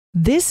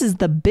This is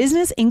the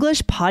Business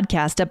English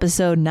Podcast,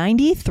 episode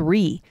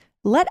 93.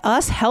 Let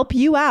us help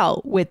you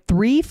out with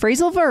 3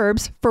 phrasal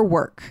verbs for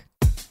work.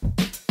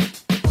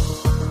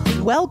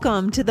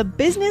 Welcome to the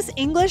Business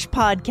English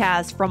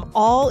Podcast from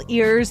All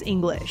Ears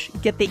English.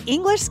 Get the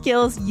English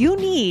skills you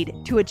need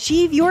to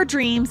achieve your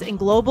dreams in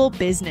global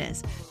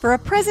business. For a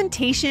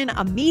presentation,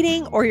 a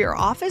meeting, or your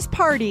office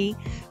party,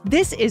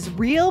 this is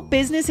Real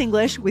Business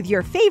English with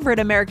your favorite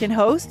American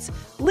hosts,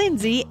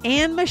 Lindsay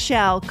and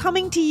Michelle,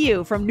 coming to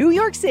you from New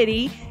York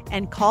City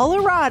and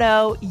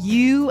Colorado,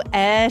 USA.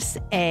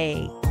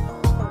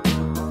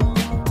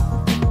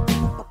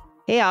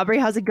 Hey, Aubrey,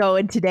 how's it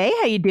going today?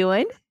 How you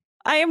doing?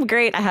 I am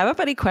great. I have a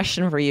funny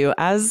question for you.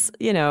 As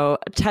you know,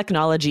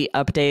 technology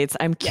updates,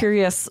 I'm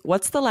curious,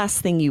 what's the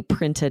last thing you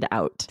printed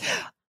out?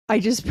 I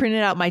just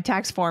printed out my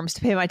tax forms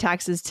to pay my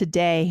taxes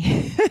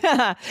today.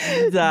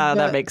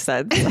 That makes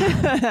sense.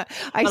 But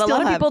a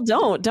lot of people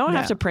don't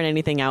have to print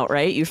anything out,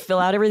 right? You fill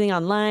out everything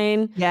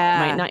online. Yeah.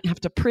 You might not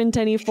have to print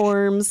any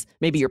forms.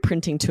 Maybe you're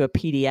printing to a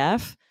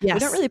PDF. Yes. We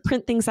don't really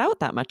print things out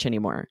that much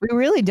anymore. We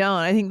really don't.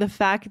 I think the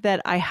fact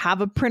that I have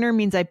a printer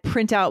means I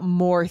print out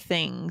more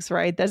things,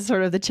 right? That's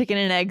sort of the chicken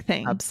and egg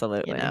thing.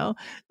 Absolutely. You know?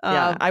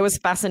 Yeah. I was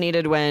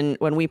fascinated when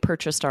we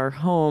purchased our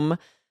home.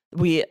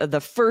 The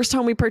first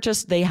home we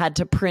purchased, they had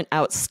to print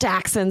out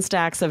stacks and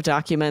stacks of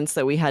documents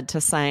that we had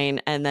to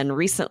sign. And then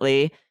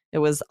recently it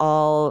was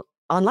all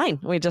online.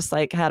 We just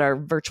had our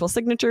virtual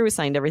signature. We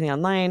signed everything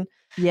online.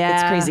 Yeah.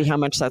 It's crazy how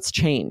much that's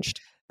changed.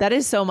 That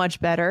is so much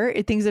better.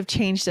 Things have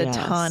changed a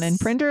ton, and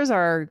printers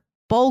are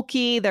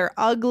bulky. They're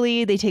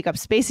ugly. They take up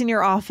space in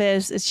your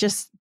office. It's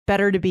just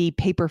better to be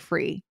paper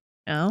free.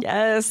 No?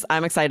 Yes,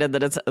 I'm excited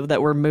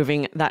that we're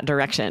moving that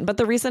direction. But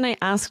the reason I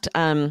asked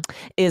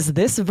is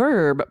this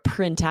verb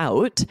print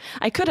out.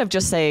 I could have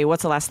just say,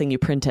 what's the last thing you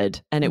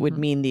printed? And it would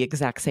mean the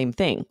exact same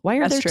thing. Why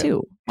are there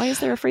two? Why is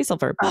there a phrasal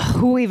verb?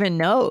 Who even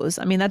knows?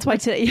 I mean, that's why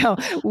today,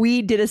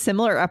 we did a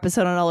similar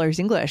episode on All Ears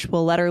English.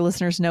 We'll let our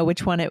listeners know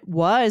which one it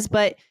was.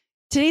 But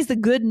today's the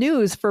good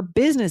news for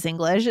business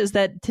English is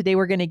that today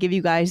we're going to give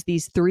you guys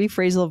these 3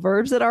 phrasal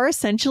verbs that are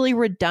essentially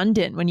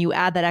redundant when you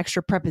add that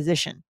extra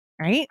preposition.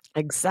 Right?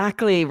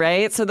 Exactly.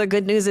 Right. So the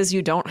good news is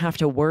you don't have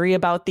to worry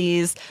about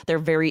these. They're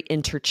very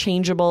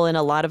interchangeable in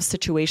a lot of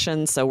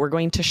situations. So we're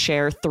going to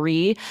share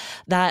 3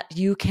 that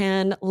you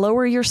can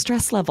lower your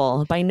stress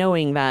level by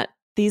knowing that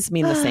these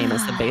mean the same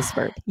as the base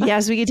verb.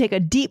 Yes, we can take a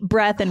deep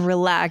breath and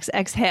relax,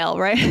 exhale,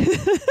 right?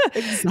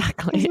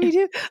 Exactly. We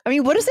do. I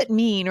mean, what does it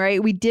mean,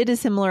 right? We did a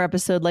similar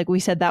episode. Like we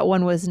said, that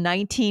one was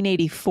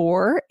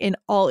 1984 in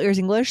All Ears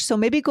English. So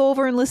maybe go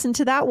over and listen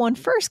to that one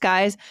first,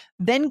 guys,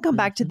 then come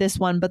back to this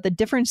one. But the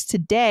difference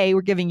today,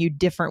 we're giving you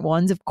different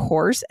ones, of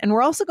course. And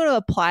we're also going to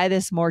apply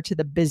this more to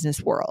the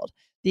business world.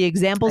 The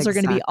examples are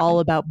going to be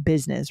all about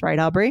business, right,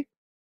 Aubrey?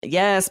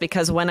 Yes,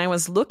 because when I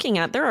was looking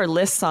there are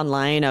lists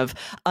online of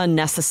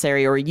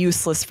unnecessary or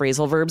useless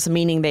phrasal verbs,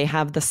 meaning they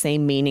have the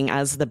same meaning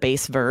as the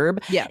base verb.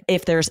 Yeah.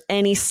 If there's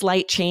any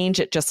slight change,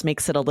 it just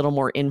makes it a little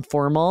more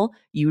informal,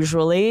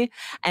 usually.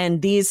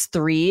 And these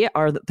 3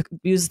 are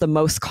used the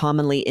most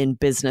commonly in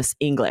business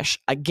English.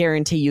 I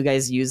guarantee you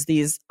guys use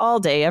these all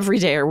day, every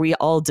day, or we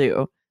all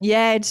do.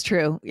 Yeah, it's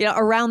true.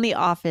 Around the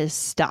office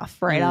stuff,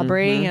 right,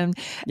 Aubrey? And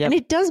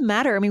it does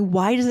matter. I mean,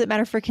 why does it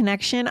matter for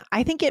connection?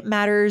 I think it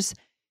matters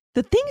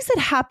the things that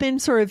happen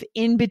sort of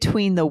in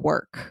between the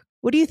work.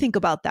 What do you think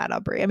about that,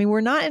 Aubrey? I mean, we're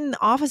not in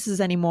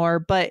offices anymore,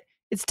 but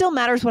it still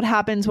matters what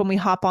happens when we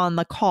hop on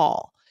the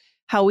call,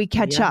 how we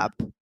catch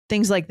up,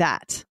 things like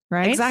that,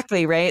 right?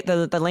 Exactly, right?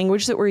 The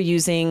language that we're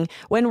using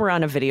when we're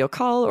on a video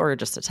call or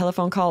just a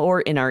telephone call or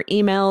in our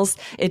emails,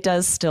 it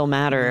does still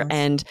matter. Yes.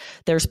 And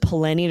there's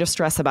plenty to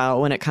stress about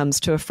when it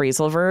comes to a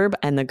phrasal verb.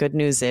 And the good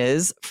news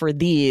is for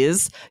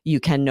these, you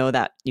can know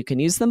that you can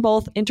use them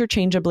both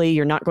interchangeably.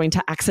 You're not going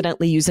to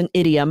accidentally use an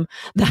idiom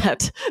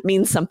that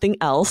means something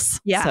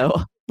else. Yeah. So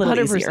a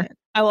little 100%. easier.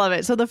 I love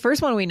it. So the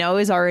first one we know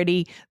is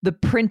already the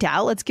print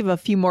out. Let's give a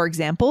few more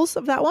examples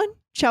of that one,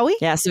 shall we?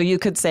 Yeah. So you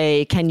could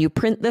say, can you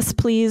print this,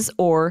 please?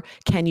 Or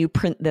can you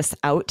print this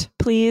out,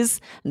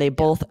 please? And they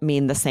both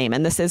mean the same.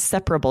 And this is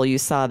separable. You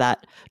saw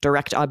that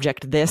direct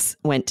object this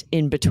went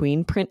in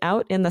between print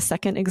out in the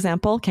second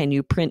example. Can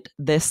you print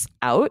this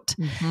out?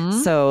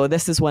 So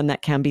this is one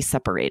that can be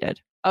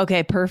separated.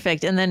 Okay,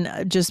 perfect. And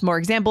then just more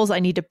examples. I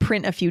need to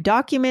print a few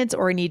documents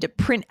or I need to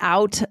print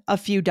out a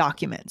few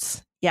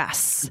documents.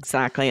 Yes.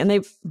 Exactly. And they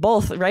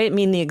both, right,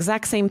 mean the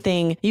exact same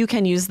thing. You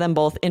can use them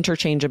both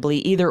interchangeably,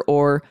 either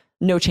or,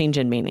 no change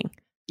in meaning.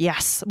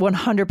 Yes,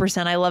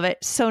 100%. I love it.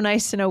 So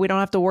nice to know we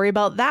don't have to worry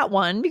about that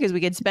one because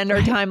we could spend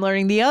our time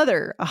learning the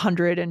other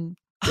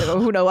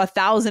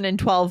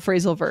 1,012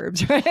 phrasal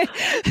verbs, right?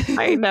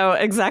 I know,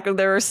 exactly.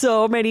 There are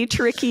so many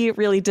tricky,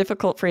 really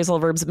difficult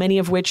phrasal verbs, many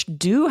of which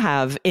do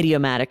have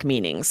idiomatic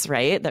meanings,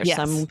 right? There's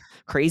some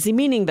crazy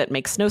meaning that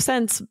makes no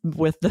sense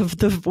with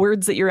the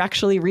words that you're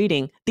actually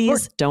reading.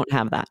 These don't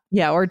have that.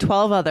 Yeah, or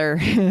 12 other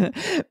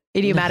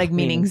idiomatic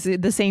meanings,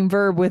 the same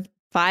verb with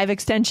 5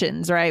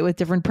 extensions, right? With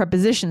different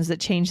prepositions that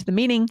change the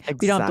meaning. Exactly.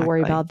 We don't have to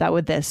worry about that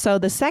with this. So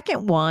the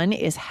second one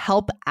is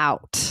help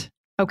out.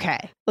 Okay,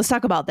 let's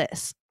talk about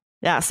this.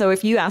 Yeah. So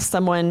if you ask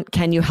someone,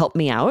 can you help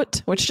me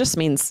out? Which just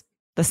means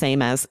the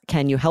same as,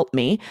 can you help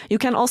me? You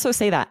can also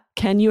say that,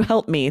 can you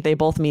help me? They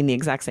both mean the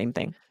exact same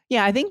thing.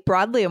 Yeah, I think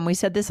broadly, and we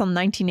said this on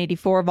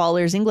 1984 of All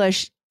Ears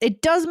English,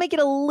 it does make it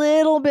a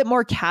little bit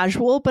more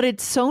casual, but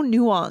it's so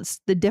nuanced,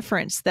 the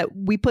difference that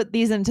we put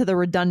these into the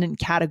redundant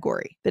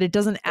category, that it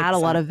doesn't add a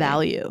lot of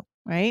value,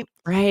 right?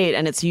 Right.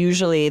 And it's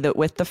usually that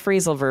with the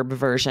phrasal verb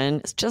version,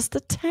 it's just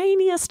the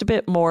tiniest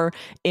bit more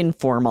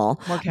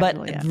informal, but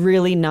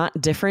really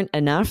not different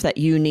enough that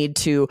you need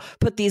to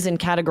put these in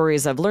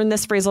categories of learn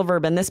this phrasal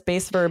verb and this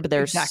base verb.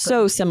 They're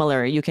so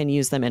similar. You can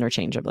use them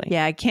interchangeably.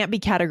 Yeah, it can't be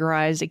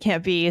categorized.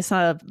 It's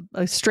not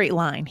a straight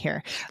line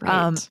here.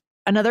 Right.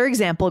 Another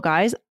example,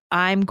 guys,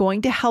 I'm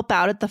going to help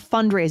out at the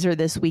fundraiser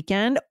this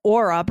weekend.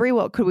 Or Aubrey,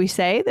 what could we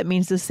say that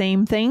means the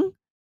same thing?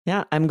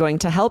 Yeah, I'm going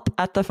to help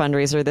at the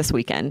fundraiser this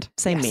weekend.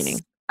 Same meaning.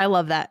 I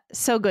love that.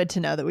 So good to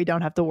know that we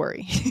don't have to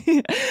worry.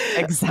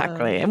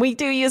 Exactly. And we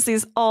do use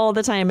these all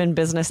the time in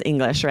business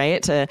English,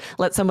 right? To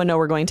let someone know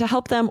we're going to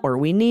help them or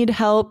we need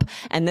help.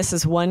 And this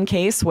is one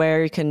case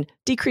where you can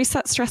decrease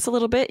that stress a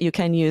little bit. You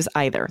can use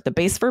either the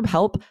base verb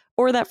help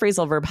or that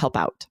phrasal verb help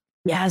out.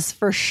 Yes,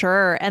 for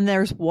sure. And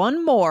there's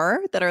one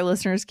more that our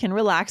listeners can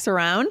relax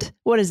around.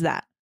 What is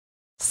that?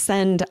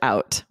 Send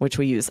out, which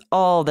we use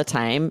all the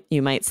time.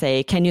 You might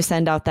say, can you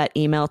send out that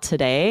email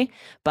today?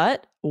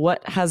 But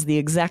what has the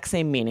exact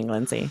same meaning,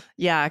 Lindsay?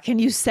 Yeah. Can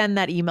you send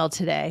that email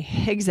today?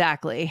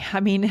 Exactly. I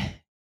mean,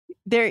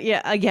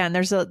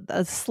 there's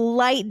a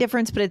slight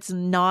difference, but it's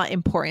not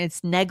important.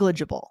 It's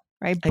negligible,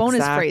 right?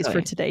 Bonus phrase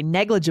for today,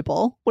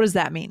 negligible. What does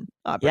that mean,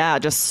 Aubrey? Yeah,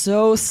 just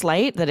so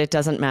slight that it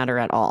doesn't matter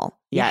at all.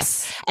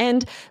 Yes.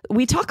 And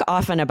we talk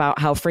often about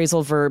how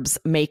phrasal verbs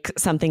make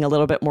something a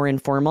little bit more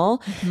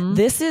informal. Mm-hmm.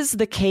 This is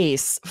the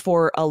case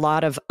for a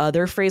lot of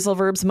other phrasal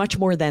verbs, much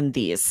more than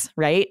these,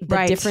 right?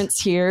 The difference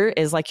here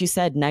is, like you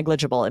said,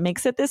 negligible. It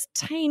makes it this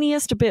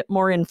tiniest bit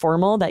more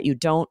informal that you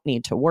don't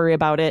need to worry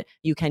about it.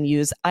 You can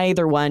use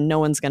either one. No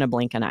one's going to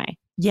blink an eye.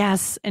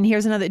 Yes. And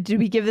here's another. Did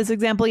we give this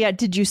example yet?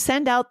 Did you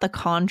send out the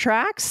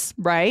contracts?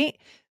 Right.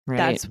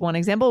 That's one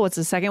example. What's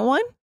the second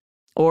one?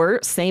 Or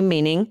same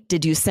meaning,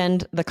 did you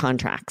send the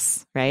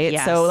contracts, right?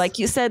 Yes. So like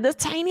you said, the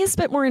tiniest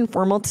bit more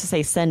informal to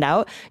say send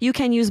out. You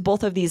can use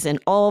both of these in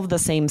all of the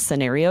same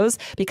scenarios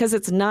because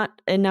it's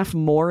not enough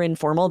more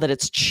informal that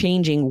it's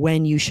changing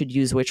when you should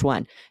use which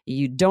one.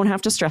 You don't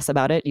have to stress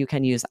about it. You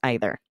can use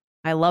either.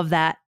 I love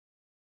that.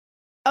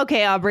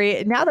 Okay,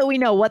 Aubrey, now that we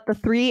know what the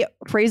three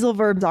phrasal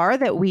verbs are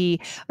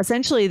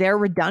they're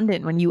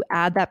redundant when you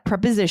add that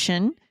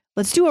preposition.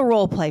 Let's do a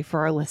role play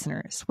for our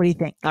listeners. What do you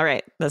think? All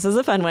right. This is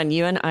a fun one.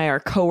 You and I are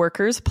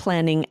coworkers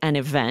planning an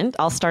event.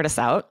 I'll start us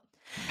out.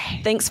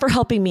 Thanks for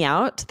helping me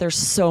out. There's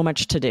so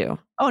much to do.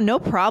 Oh, no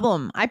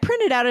problem. I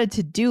printed out a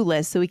to-do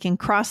list so we can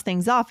cross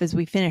things off as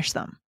we finish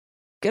them.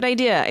 Good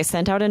idea. I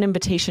sent out an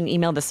invitation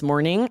email this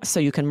morning, so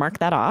you can mark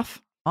that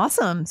off.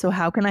 Awesome. So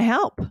how can I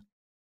help?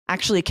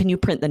 Actually, can you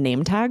print the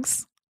name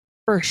tags?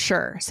 For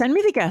sure. Send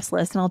me the guest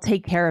list and I'll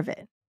take care of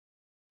it.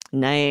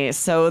 Nice.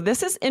 So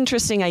this is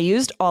interesting. I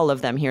used all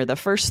of them here. The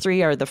first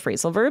three are the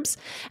phrasal verbs,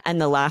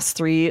 and the last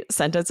three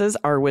sentences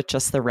are with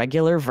just the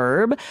regular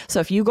verb. So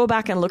if you go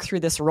back and look through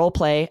this role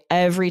play,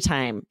 every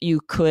time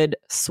you could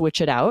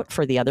switch it out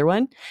for the other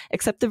one,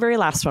 except the very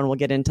last one. We'll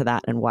get into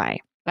that and why.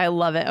 I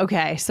love it.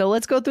 Okay, so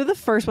let's go through the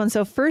first one.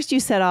 So first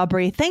you said,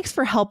 Aubrey, thanks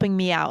for helping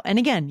me out. And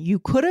again, you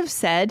could have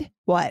said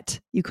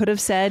what? You could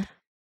have said,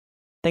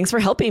 thanks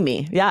for helping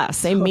me. Yeah,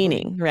 same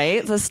meaning,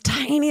 right? This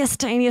tiniest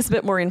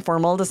bit more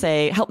informal to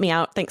say, help me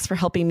out. Thanks for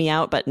helping me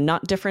out, but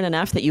not different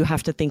enough that you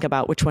have to think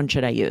about which one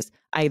should I use.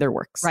 Either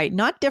works. Right.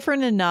 Not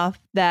different enough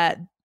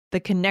that the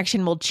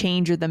connection will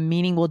change or the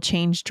meaning will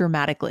change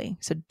dramatically.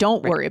 So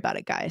don't worry about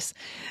it, guys.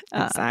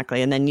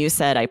 Exactly. And then you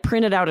said, I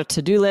printed out a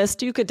to-do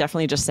list. You could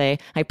definitely just say,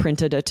 I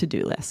printed a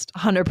to-do list.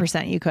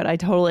 100% you could. I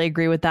totally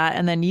agree with that.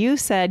 And then you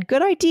said,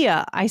 good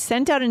idea. I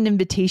sent out an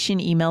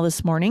invitation email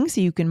this morning, so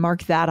you can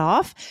mark that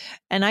off.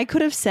 And I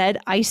could have said,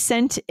 I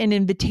sent an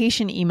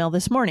invitation email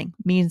this morning.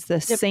 Means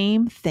the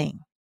same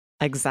thing.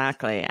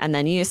 Exactly. And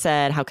then you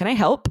said, how can I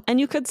help? And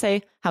you could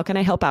say, how can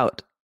I help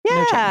out?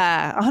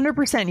 Yeah,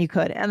 100% you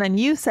could. And then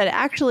you said,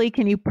 actually,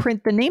 can you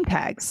print the name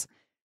tags?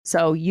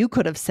 So you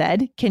could have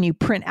said, can you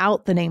print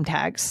out the name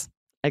tags?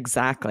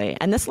 Exactly.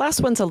 And this last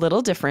one's a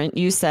little different.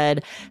 You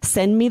said,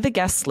 send me the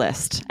guest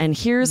list. And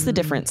here's the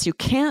difference. You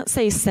can't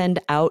say send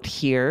out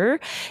here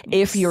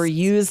if you're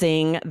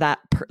using that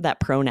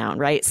pronoun,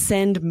 right?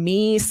 Send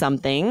me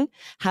something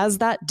has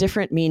that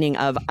different meaning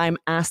of I'm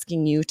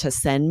asking you to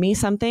send me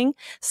something.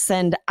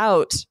 Send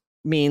out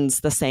means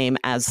the same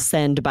as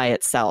send by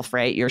itself,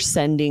 right? You're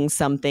sending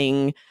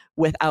something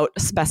without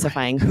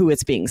specifying who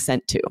it's being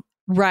sent to.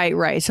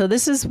 Right. So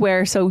this is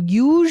where,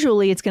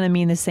 usually it's going to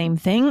mean the same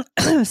thing,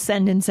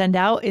 send and send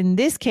out. In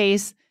this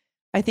case,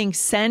 I think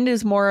send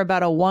is more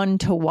about a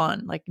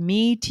one-to-one, like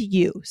me to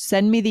you,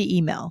 send me the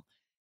email,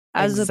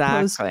 as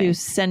opposed to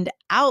send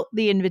out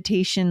the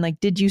invitation. Like,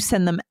 did you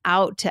send them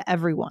out to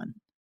everyone?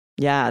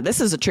 Yeah, this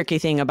is a tricky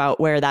thing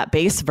about where that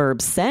base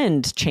verb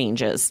send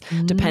changes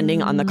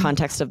depending on the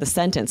context of the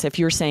sentence. If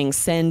you're saying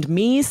send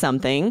me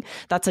something,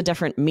 that's a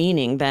different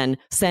meaning than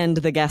send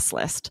the guest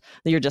list.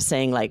 You're just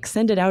saying like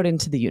send it out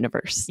into the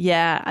universe.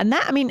 Yeah. And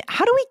that, I mean,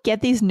 how do we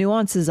get these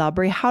nuances,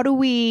 Aubrey? How do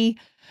we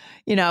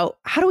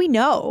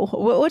know?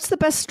 What's the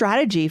best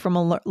strategy from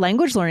a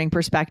language learning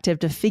perspective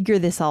to figure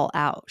this all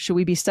out? Should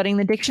we be studying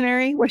the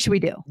dictionary? What should we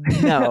do?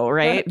 No,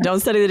 right? Don't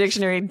study the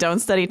dictionary. Don't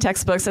study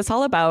textbooks. It's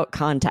all about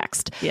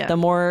context. Yeah. The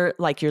more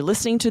like you're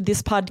listening to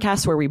this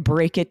podcast where we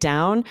break it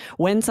down,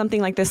 when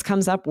something like this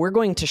comes up, we're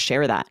going to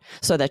share that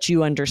so that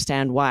you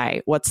understand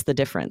why. What's the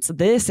difference?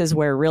 This is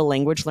where real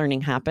language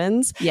learning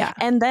happens. Yeah.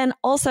 And then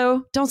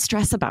also don't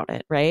stress about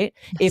it, right?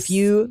 Yes. If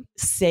you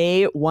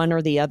say one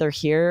or the other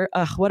here,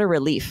 what a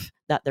relief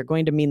that they're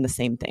going to mean the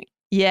same thing.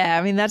 Yeah,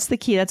 I mean, that's the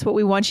key. That's what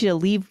we want you to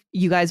leave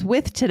you guys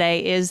with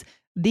today is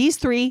these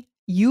three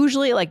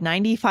usually like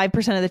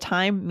 95% of the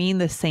time mean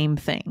the same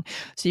thing.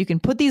 So you can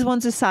put these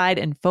ones aside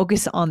and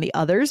focus on the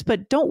others,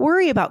 but don't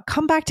worry about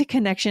come back to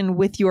connection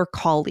with your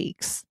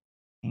colleagues.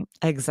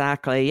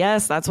 Exactly.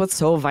 Yes, that's what's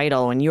so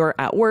vital when you're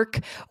at work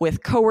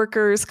with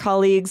coworkers,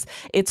 colleagues.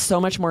 It's so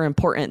much more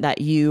important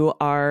that you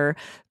are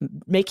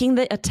making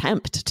the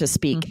attempt to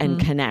speak and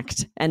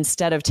connect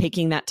instead of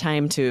taking that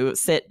time to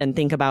sit and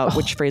think about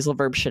which phrasal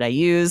verb should I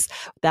use.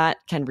 That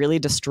can really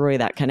destroy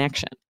that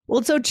connection. Well,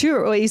 it's so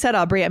true what you said,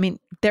 Aubrey. I mean,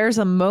 there's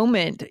a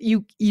moment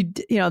you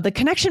know, the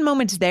connection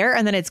moment's there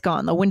and then it's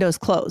gone. The window's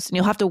closed and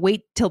you'll have to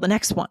wait till the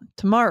next one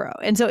tomorrow.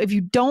 And so if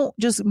you don't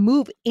just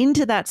move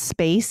into that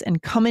space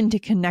and come into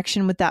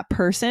connection with that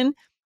person,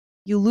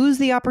 you lose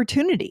the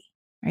opportunity,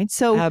 right?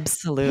 So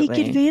absolutely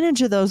take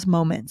advantage of those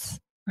moments.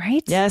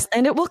 Right? Yes.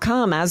 And it will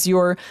come as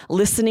you're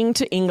listening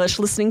to English,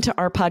 listening to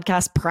our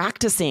podcast,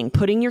 practicing,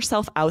 putting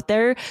yourself out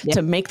there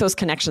to make those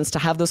connections, to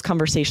have those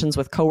conversations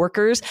with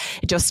coworkers.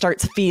 It just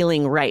starts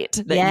feeling right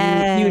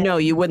that you know,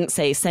 you wouldn't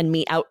say, send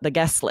me out the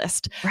guest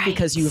list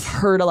because you've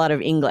heard a lot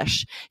of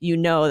English. You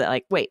know that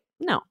like, wait,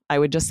 no, I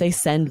would just say,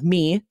 send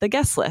me the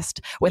guest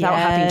list without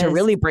having to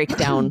really break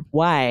down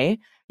why.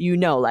 You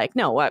know, like,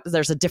 no,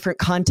 there's a different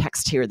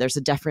context here. There's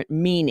a different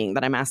meaning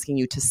that I'm asking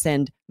you to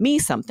send me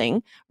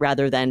something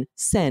rather than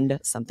send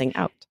something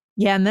out.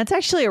 Yeah, and that's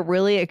actually a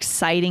really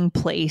exciting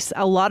place.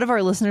 A lot of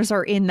our listeners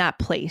are in that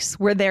place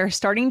where they're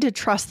starting to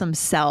trust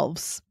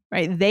themselves,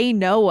 right? They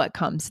know what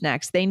comes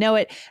next. They know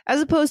it, as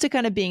opposed to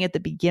kind of being at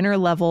the beginner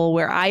level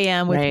where I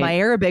am with my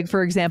Arabic,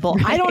 for example.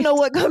 I don't know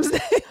what comes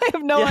next. I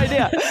have no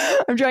idea.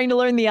 I'm trying to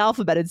learn the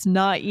alphabet. It's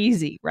not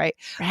easy, right?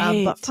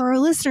 But for our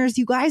listeners,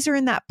 you guys are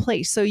in that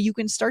place. So you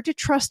can start to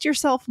trust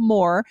yourself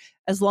more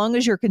as long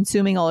as you're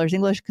consuming all ears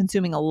English,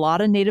 consuming a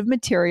lot of native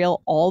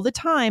material all the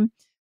time,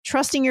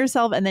 trusting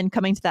yourself and then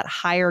coming to that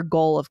higher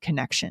goal of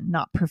connection,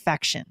 not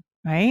perfection.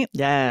 Right?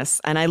 Yes.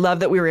 And I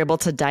love that we were able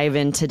to dive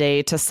in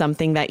today to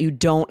something that you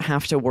don't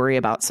have to worry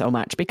about so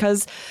much,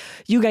 because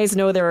you guys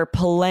know there are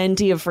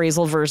plenty of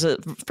phrasal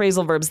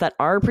verbs that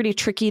are pretty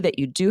tricky that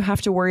you do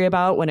have to worry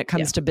about when it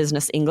comes to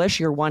business English.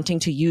 You're wanting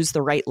to use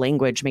the right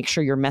language, make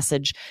sure your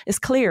message is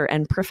clear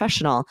and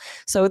professional.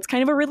 So it's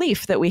kind of a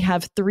relief that we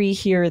have three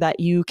here that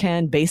you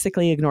can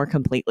basically ignore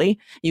completely.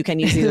 You can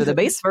use either the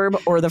base verb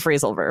or the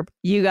phrasal verb.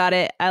 You got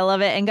it. I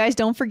love it. And guys,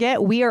 don't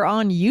forget, we are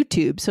on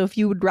YouTube. So if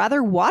you would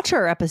rather watch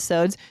our episodes,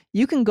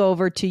 you can go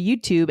over to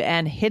YouTube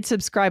and hit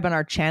subscribe on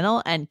our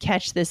channel and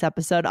catch this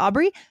episode.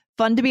 Aubrey,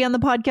 fun to be on the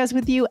podcast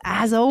with you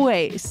as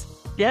always.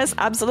 Yes,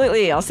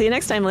 absolutely. I'll see you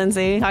next time,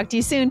 Lindsay. Talk to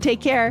you soon.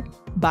 Take care.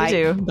 Bye.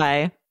 You too.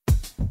 Bye.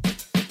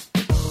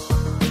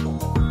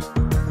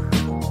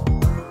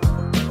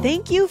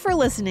 Thank you for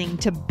listening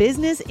to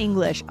Business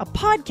English, a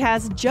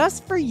podcast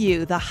just for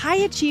you, the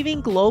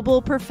high-achieving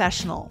global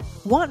professional.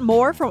 Want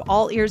more from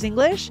All Ears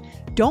English?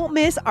 Don't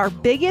miss our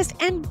biggest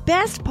and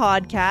best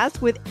podcast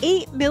with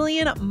 8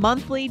 million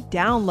monthly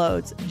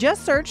downloads.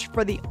 Just search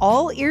for the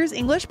All Ears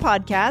English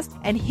podcast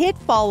and hit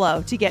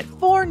follow to get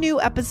 4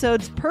 new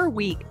episodes per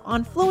week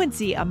on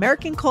fluency,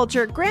 American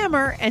culture,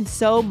 grammar, and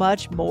so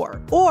much more.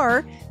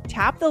 Or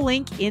tap the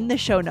link in the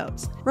show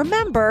notes.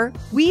 Remember,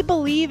 we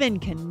believe in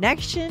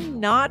connection,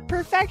 not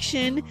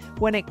perfection,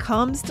 when it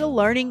comes to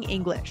learning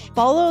English.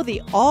 Follow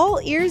the All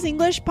Ears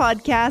English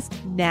podcast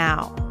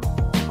now.